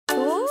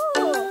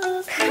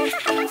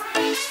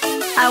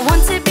I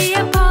want to be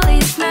a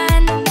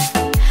policeman.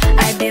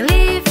 I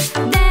believe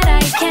that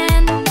I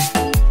can.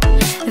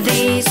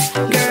 This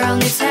girl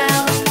needs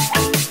help.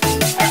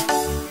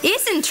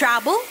 Is in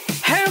trouble?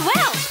 Her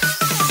well.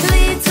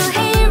 Little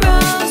hero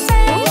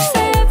saves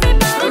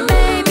everybody.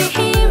 Baby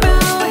hero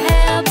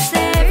helps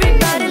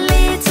everybody.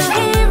 Little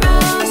hero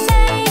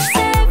saves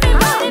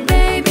everybody.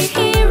 Baby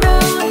hero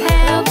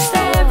helps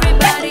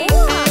everybody.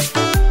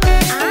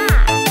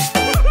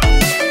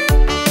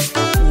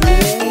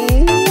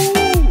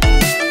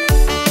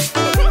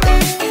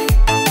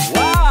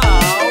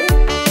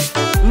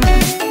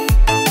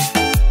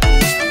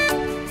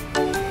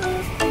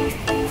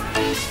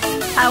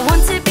 I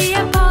want to be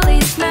a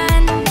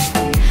policeman.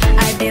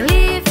 I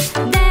believe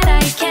that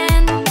I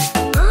can.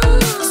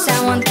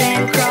 Someone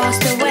can cross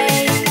the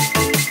way.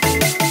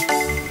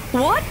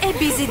 What a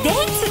busy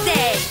day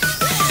today!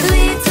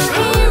 Little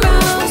hero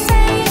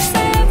saves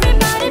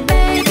everybody.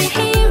 Baby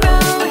hero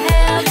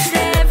helps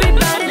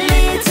everybody.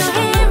 Little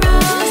hero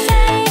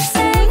saves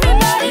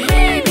everybody.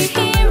 Baby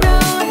hero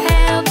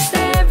helps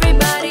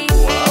everybody.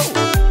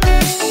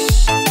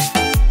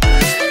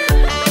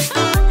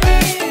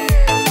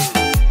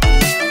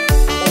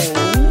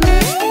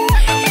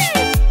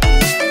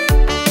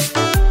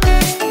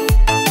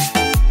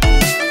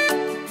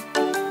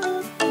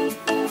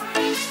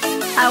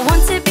 I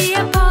want to be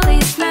a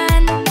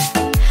policeman.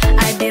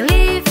 I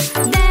believe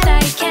that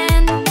I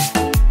can.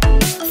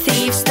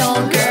 Thief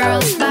stole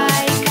girl's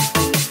bike.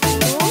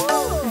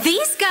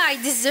 This guy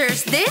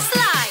deserves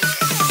dislike.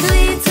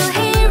 Little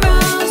hero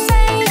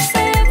saves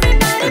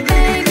everybody.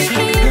 Baby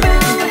hero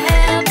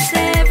helps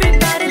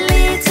everybody.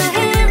 Little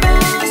hero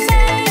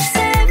saves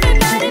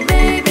everybody.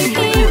 Baby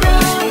hero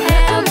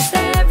helps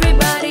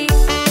everybody.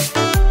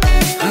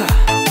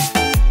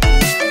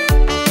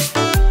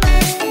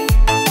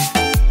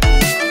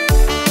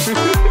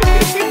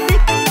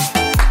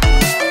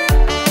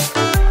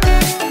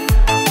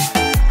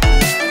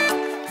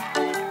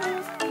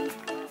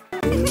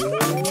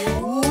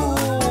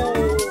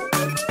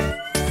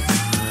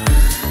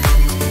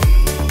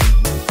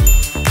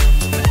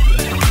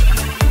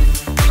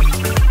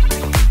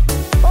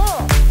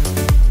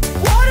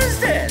 What is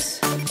this?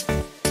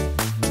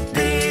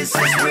 This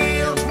is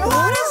wheel.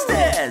 What is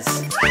this?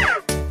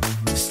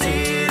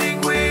 Steering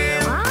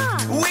wheel.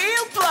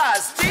 Wheel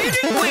plus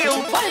steering wheel.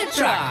 Fire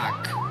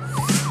truck.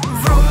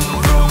 Vroom,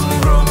 vroom,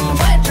 vroom.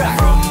 Fire truck.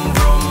 Vroom,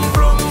 vroom,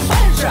 vroom.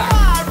 Fire truck.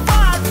 Far,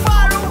 far,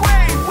 far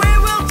away. We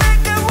will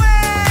take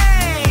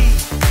away.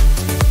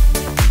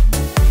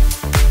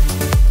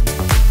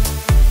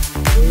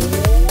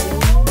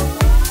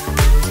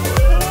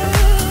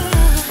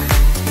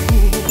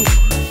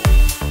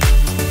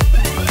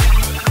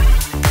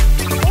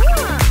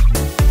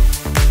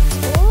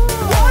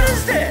 What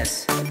is this?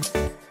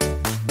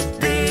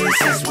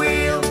 This is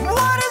wheel.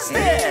 What is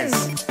this?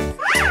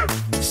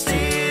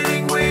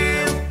 Steering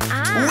wheel.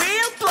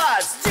 Wheel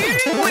plus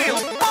steering wheel.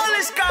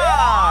 Police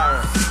car.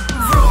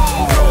 Vroom,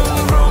 vroom,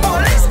 vroom.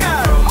 Police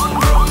car. Vroom,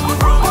 vroom,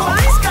 vroom.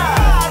 Police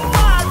car.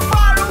 Far,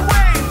 far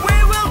away. We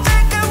will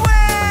take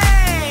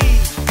away.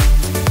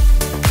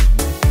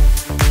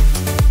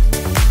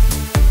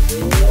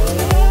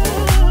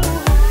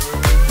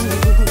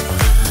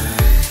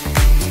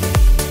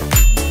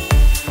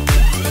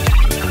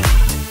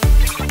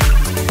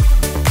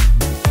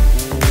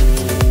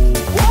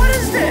 What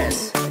is this?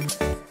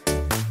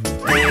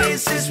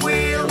 This is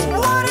wheel.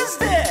 What is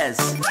this?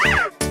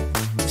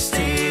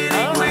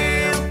 Steering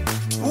wheel.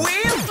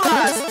 Wheel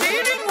plus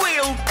steering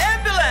wheel.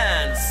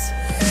 Ambulance.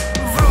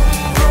 Vroom,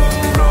 vroom,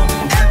 vroom.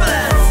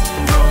 Ambulance.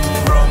 Vroom,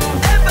 vroom.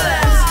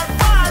 Ambulance.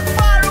 Far,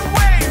 far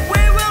away.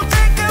 We will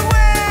take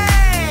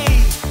away.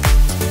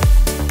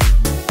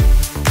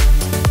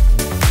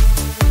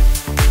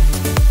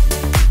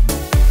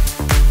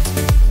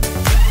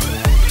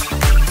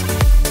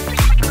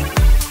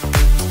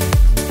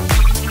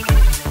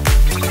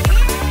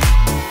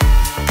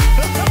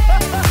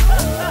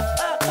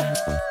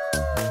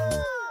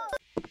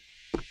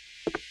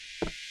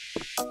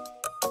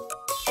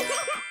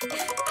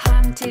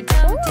 Humpty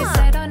Dumpty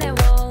sat on a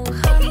wall.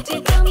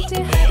 Humpty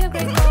Dumpty had a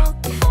great fall.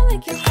 All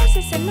like your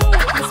horses and all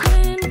like his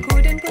men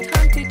couldn't put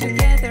Humpty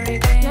together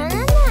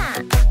again.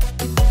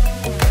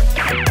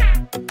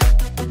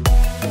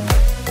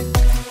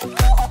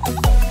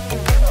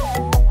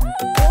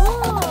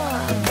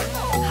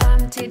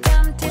 Humpty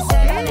Dumpty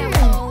sat on a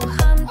wall.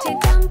 Humpty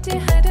Dumpty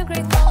had a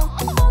great fall.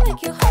 All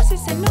like your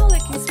horses and all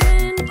like his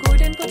men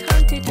couldn't put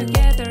Humpty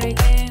together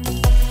again.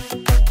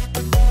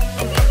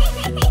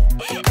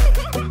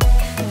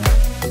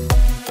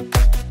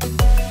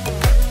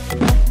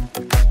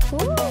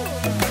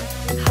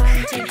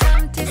 Humpty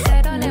Dumpty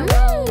sat on a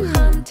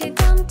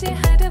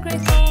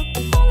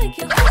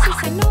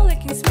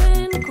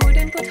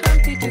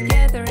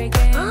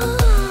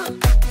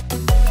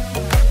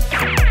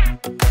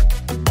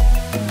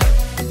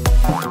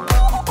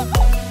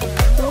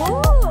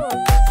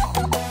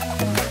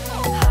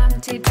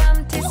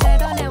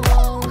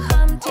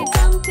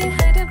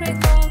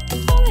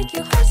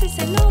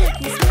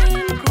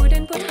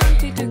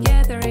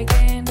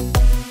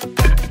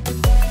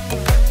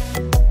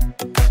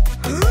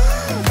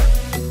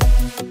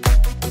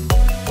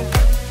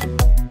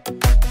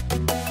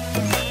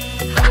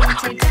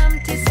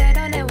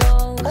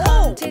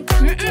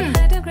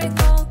had a great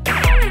fall.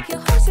 All like your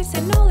horses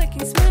and all like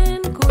his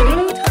men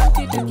couldn't put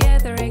Humpty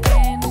together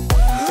again.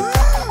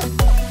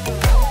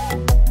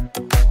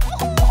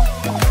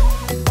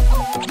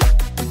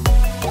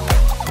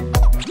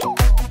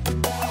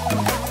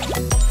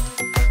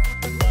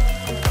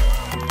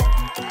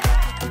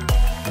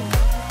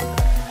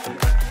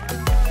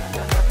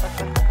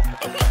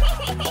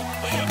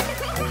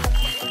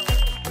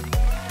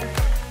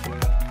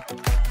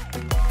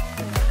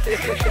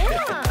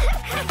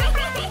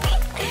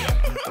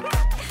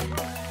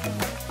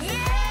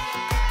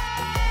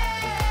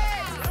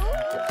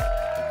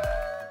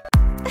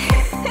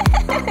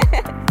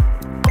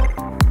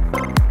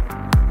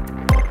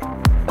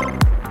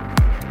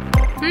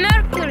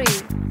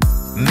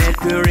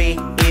 Mercury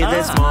is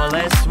the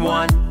smallest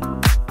one,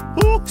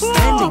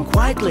 standing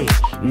quietly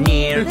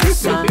near the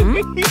sun.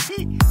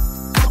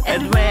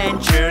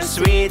 Adventure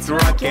sweet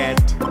rocket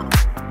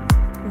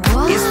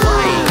is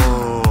flying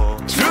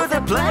through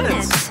the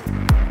planets.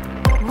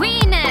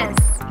 Venus.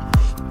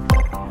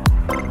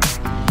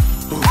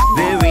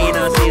 The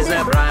Venus is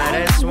the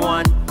brightest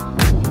one.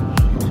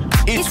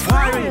 It's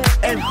fiery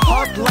and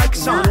hot like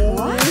sun.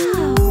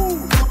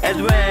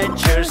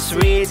 Adventure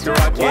sweet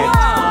rocket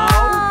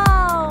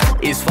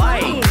is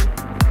flying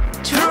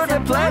through the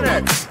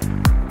planets.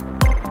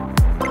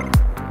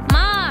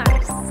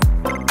 Mars.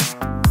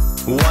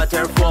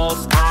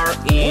 Waterfalls are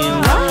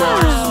in the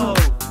Mars.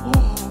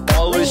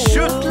 Always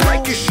shoot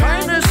like a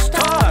shining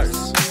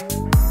stars.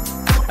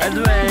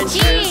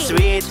 Adventure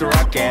sweet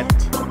rocket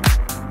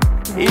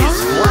is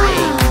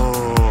flying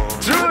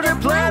through the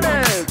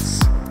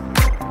planets.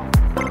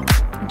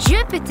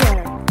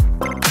 Jupiter.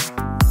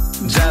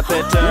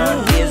 Jupiter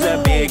is the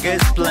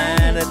biggest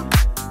planet.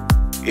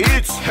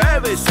 It's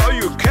heavy, so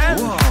you can't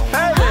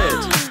have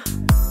it.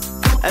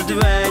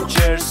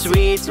 Adventure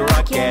sweet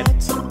rocket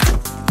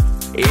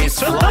is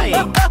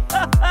flying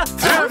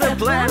through the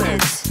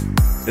planets.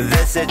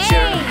 The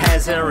Saturn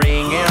has a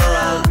ring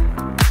around.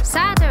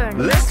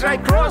 Saturn. Let's try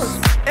cross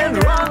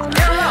and run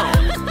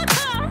around.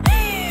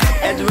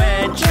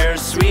 Adventure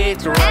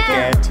sweet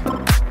rocket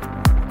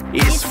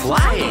is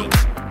flying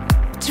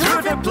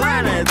through the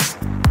planets.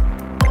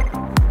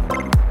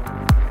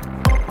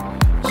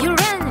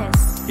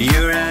 Uranus.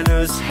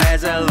 Uranus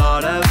has a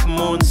lot of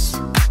moons.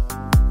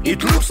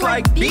 It looks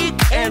like big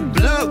and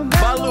blue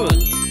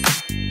balloon.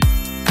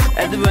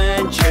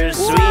 Adventure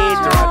sweet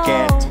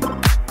rocket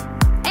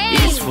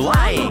is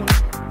flying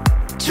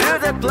through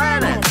the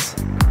planets.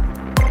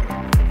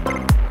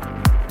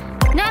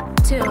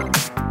 Neptune.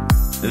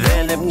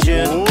 The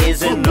Neptune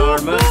is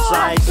enormous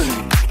size.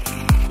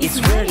 It's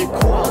very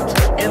cold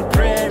and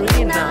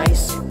pretty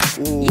nice.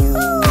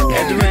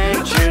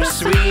 Adventure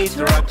sweet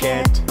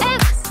rocket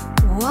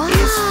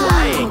is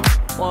flying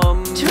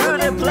through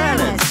the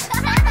planets.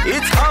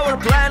 It's our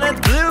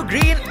planet,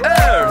 blue-green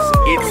Earth.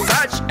 It's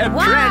such a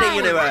pretty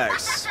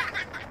universe.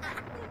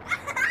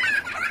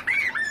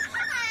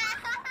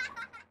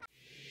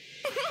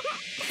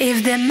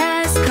 If the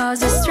mass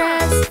causes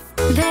stress,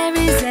 there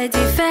is a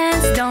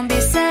defense. Don't be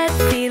sad,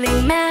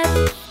 feeling mad.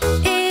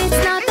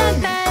 It's not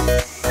that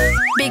bad.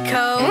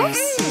 Because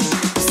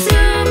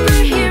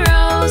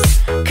superheroes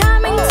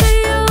coming to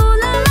you,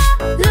 la la.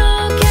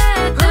 Look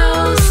at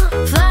those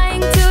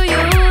flying to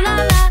you, la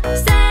la.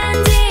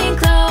 Standing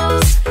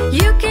close,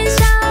 you can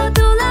shout,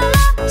 ooh la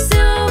la.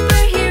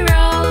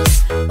 Superheroes,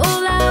 ooh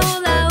la ooh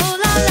la ooh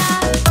la la.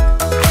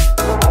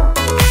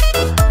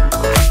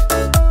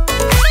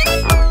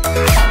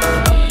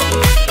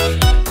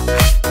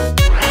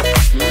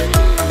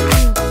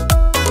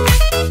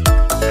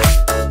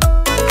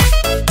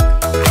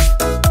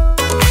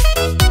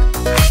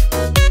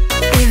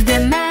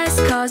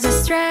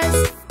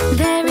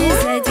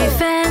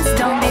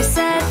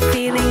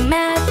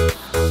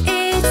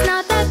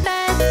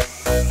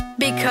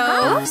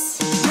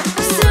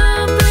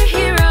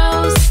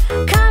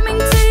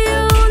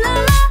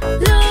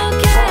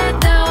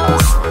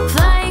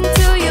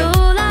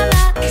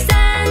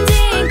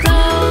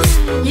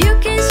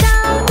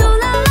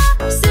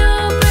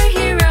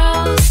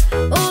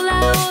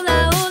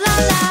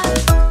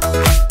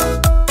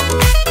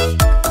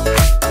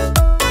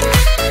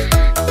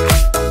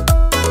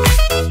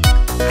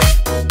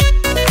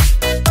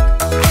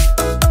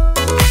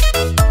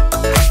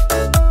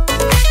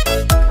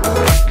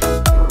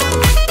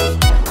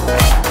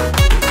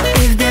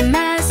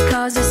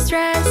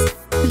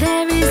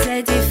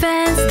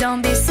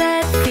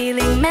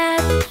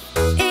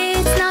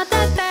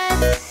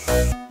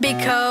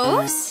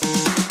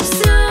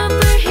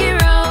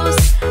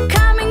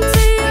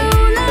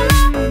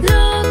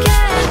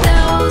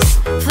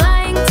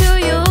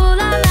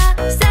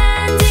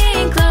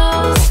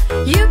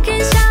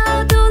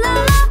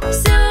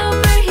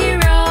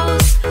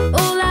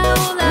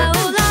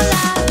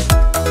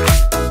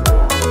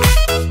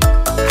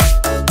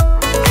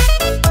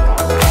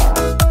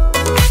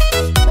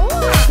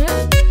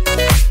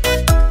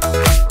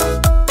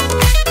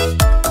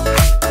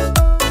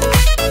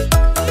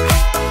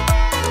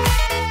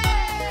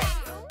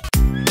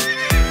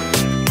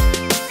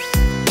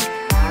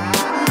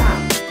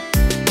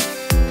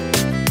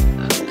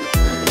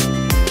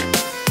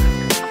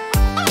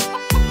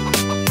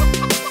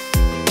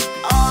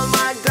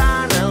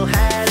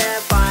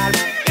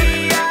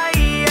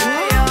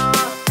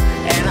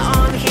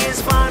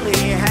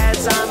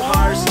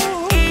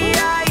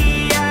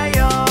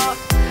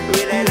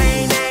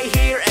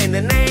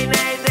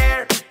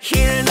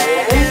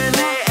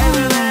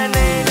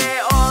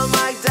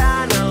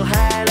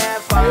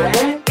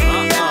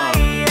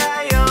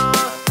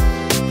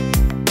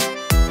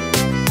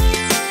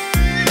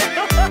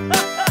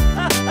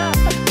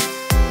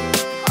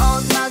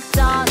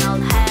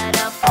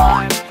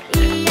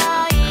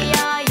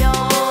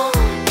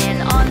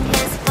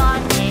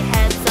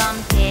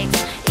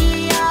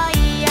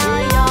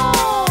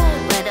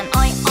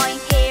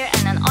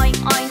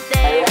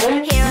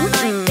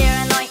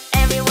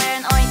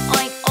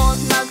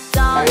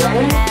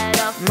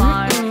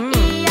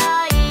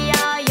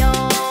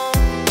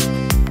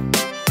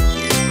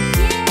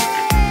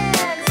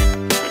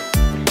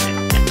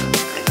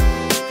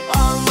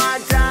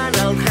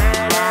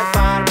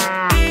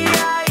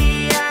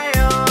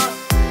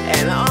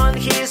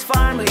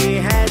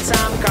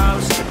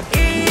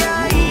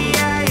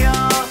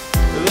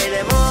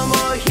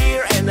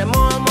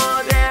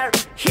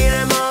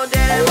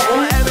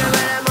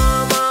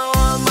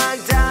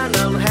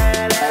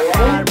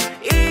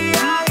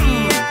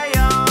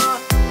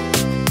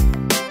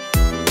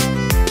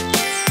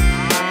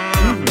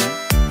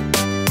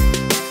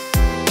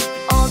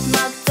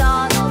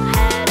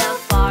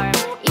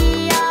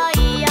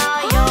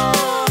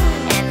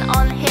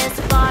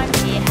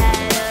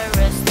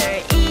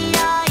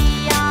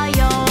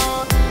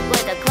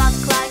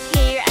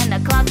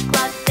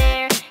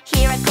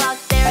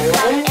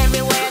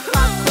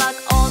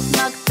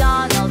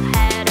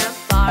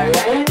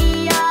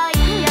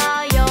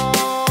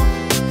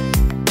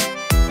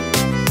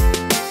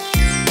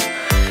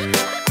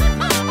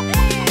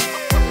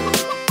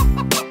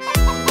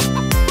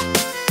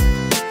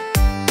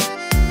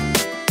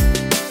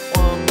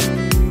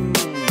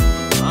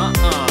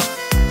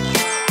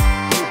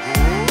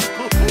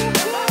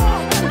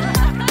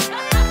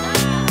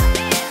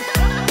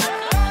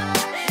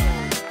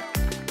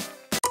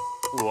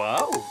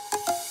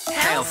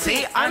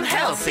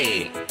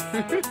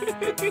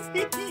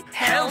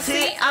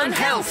 Healthy,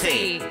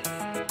 unhealthy.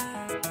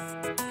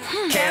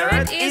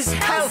 Carrot is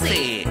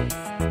healthy.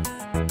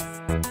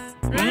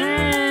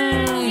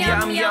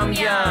 Yum, yum,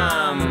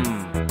 yum.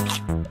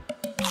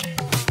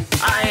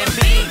 I am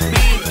big,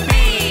 big,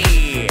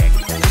 big.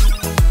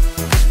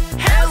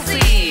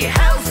 Healthy,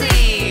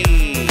 healthy.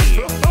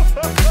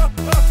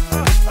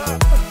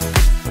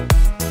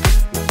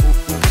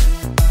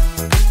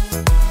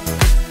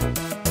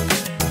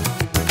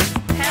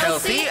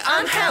 Healthy,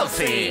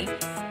 unhealthy.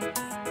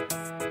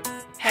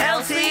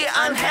 Healthy,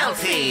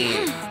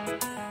 unhealthy.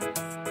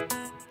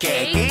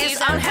 Cake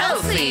is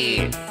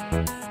unhealthy.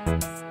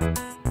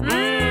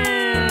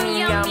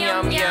 Yum,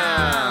 yum,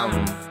 yum.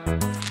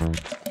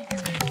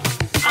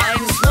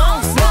 I'm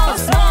small, small,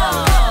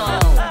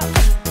 small.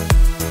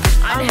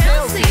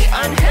 Unhealthy,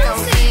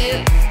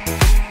 unhealthy.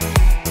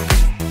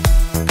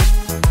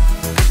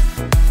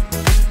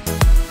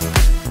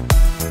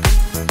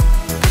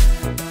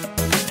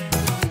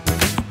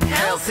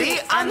 Healthy,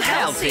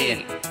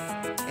 unhealthy.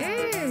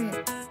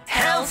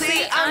 Healthy,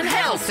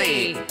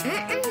 unhealthy.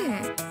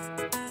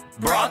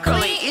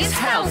 Broccoli is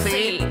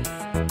healthy.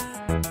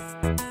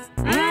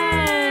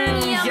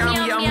 Yum,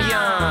 yum,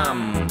 yum.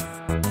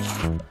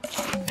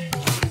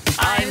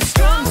 I'm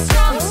strong,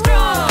 strong,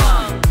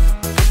 strong.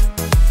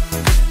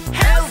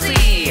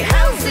 Healthy,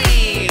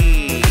 healthy.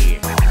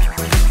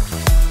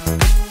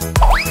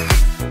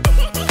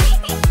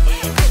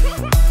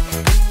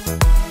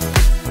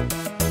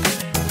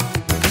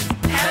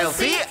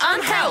 Healthy,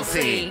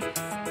 unhealthy.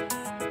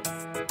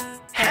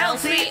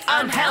 Healthy,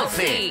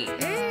 unhealthy.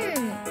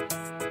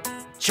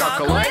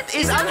 Chocolate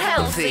is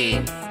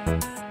unhealthy.